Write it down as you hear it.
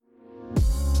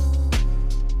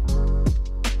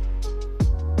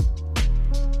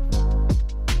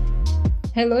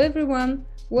Hello everyone,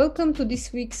 welcome to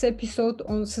this week's episode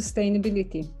on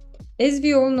sustainability. As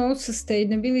we all know,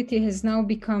 sustainability has now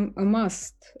become a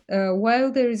must.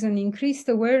 While there is an increased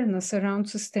awareness around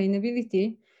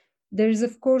sustainability, there is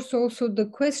of course also the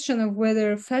question of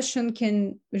whether fashion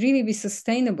can really be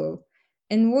sustainable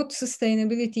and what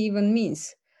sustainability even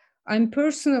means. I'm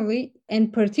personally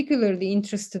and particularly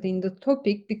interested in the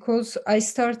topic because I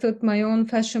started my own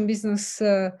fashion business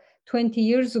 20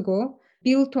 years ago,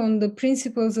 built on the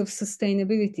principles of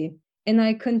sustainability. And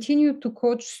I continue to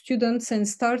coach students and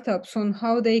startups on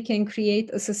how they can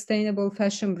create a sustainable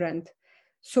fashion brand.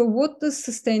 So, what does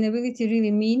sustainability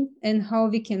really mean and how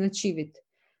we can achieve it?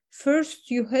 First,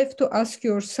 you have to ask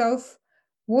yourself,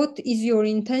 what is your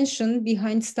intention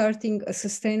behind starting a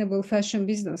sustainable fashion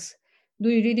business? Do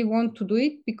you really want to do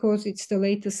it because it's the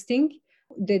latest thing,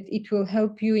 that it will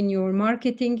help you in your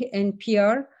marketing and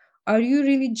PR? Are you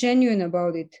really genuine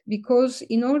about it? Because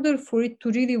in order for it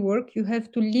to really work, you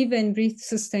have to live and breathe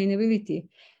sustainability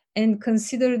and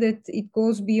consider that it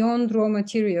goes beyond raw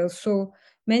materials. So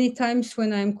many times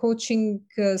when I'm coaching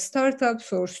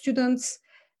startups or students,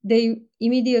 they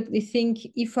immediately think,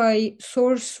 if I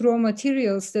source raw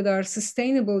materials that are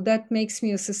sustainable, that makes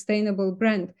me a sustainable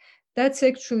brand. That's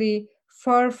actually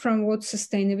far from what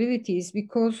sustainability is,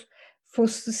 because for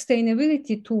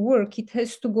sustainability to work, it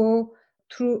has to go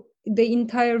through the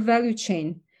entire value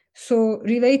chain. So,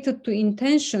 related to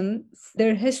intention,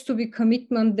 there has to be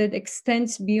commitment that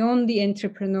extends beyond the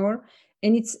entrepreneur,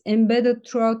 and it's embedded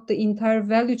throughout the entire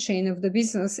value chain of the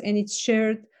business, and it's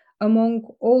shared among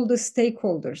all the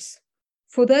stakeholders.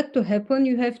 For that to happen,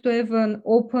 you have to have an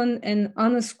open and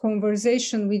honest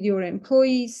conversation with your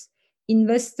employees,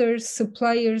 investors,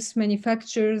 suppliers,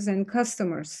 manufacturers, and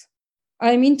customers.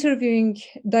 I'm interviewing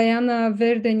Diana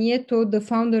Verde Nieto, the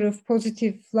founder of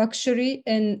Positive Luxury,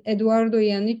 and Eduardo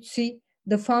Iannuzzi,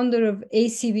 the founder of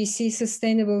ACBC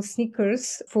Sustainable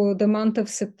Sneakers, for the month of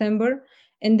September.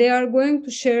 And they are going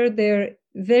to share their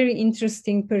very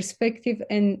interesting perspective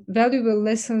and valuable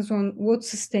lessons on what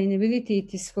sustainability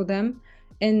it is for them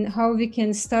and how we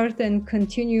can start and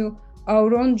continue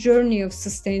our own journey of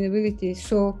sustainability.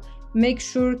 So make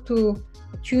sure to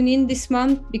tune in this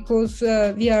month because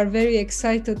we are very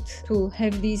excited to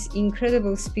have these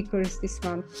incredible speakers this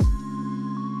month.